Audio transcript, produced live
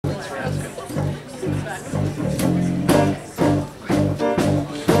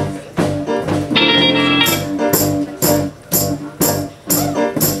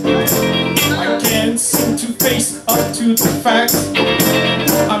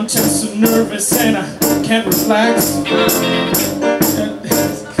nervous and I can't relax,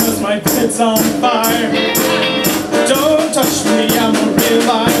 'cause my bed's on fire. Don't touch me, I'm a real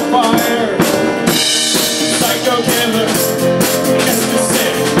live fire. Psycho killer, qu'est-ce que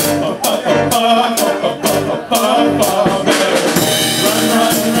c'est? Run, run, run, run, run, run,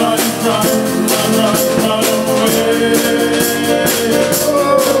 run away.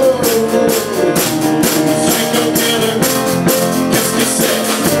 Psycho killer, qu'est-ce que c'est?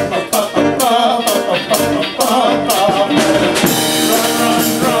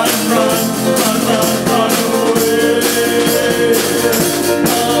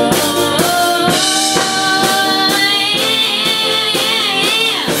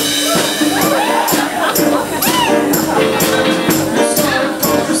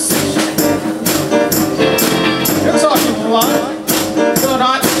 You're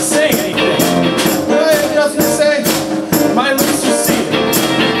not saying anything. It doesn't say. My lips are sealed.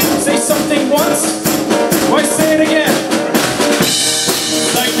 Say something once, why say it again?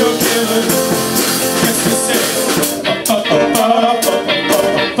 Psycho killer, qu'est-ce que c'est? Run, run,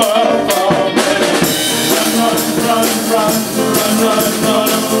 run, run, run, run,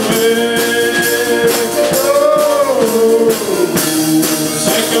 run away. Oh,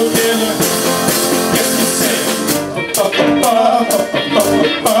 psycho killer, qu'est-ce que c'est? Run, run, run,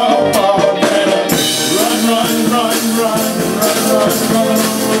 run, run, run,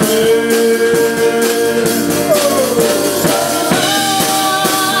 run away.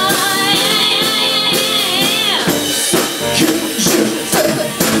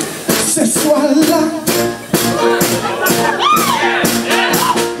 Ce soir-là,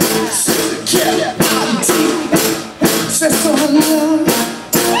 ce qu'elle a dit, ce soir-là,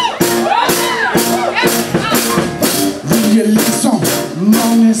 réalisons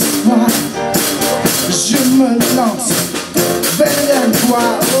mon espoir, je me lance vers toi,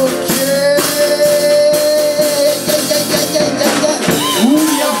 ok. We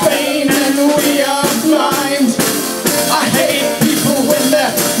are vain and we are blind. I hate people when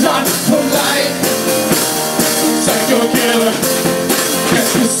they're not polite. Psycho killer,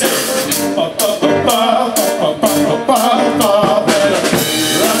 qu'est-ce que c'est? Run,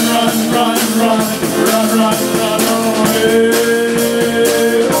 run, run, run, run, run, run away.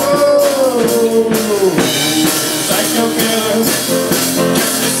 Oh, psycho killer,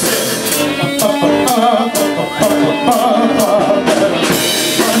 qu'est-ce que c'est? Run, run, run,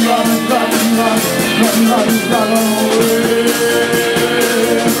 run, run, run, run away.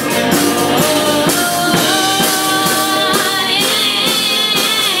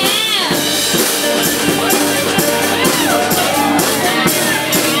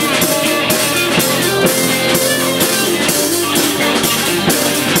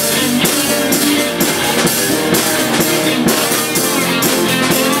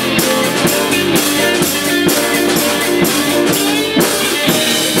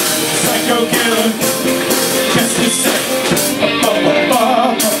 Qu'est-ce que c'est? Run, run, run,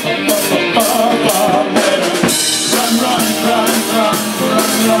 run, run,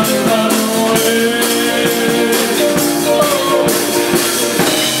 run, run away.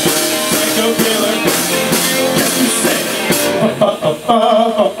 Psycho killer, qu'est-ce que c'est?